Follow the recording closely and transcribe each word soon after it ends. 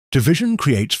Division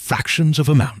creates fractions of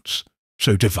amounts,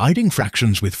 so dividing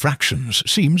fractions with fractions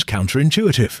seems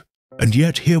counterintuitive. And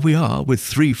yet here we are with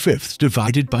 3/5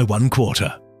 divided by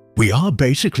 1/4. We are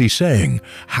basically saying,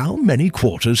 how many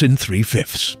quarters in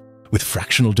 3/5? With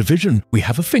fractional division, we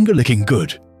have a finger-licking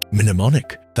good,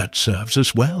 mnemonic that serves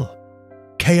us well.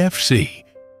 KFC,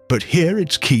 but here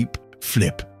it's keep,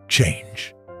 flip,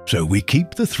 change. So we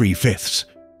keep the 3/5,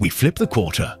 we flip the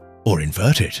quarter, or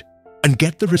invert it, and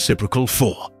get the reciprocal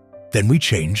 4. Then we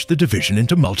change the division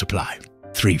into multiply.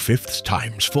 3/5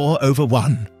 times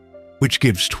 4/1, which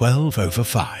gives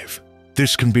 12/5.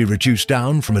 This can be reduced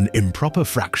down from an improper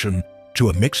fraction to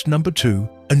a mixed number 2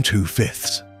 and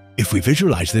 2/5. If we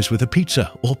visualize this with a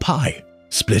pizza or pie,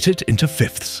 split it into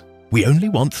fifths. We only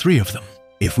want 3 of them.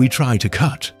 If we try to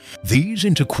cut these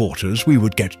into quarters, we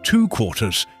would get 2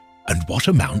 quarters, and what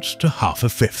amounts to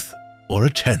 1/2, or a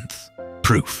 1/10.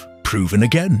 Proof proven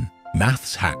again.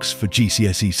 Maths Hacks for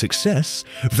GCSE Success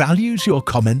values your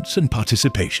comments and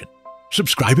participation.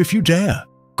 Subscribe if you dare.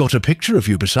 Got a picture of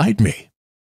you beside me.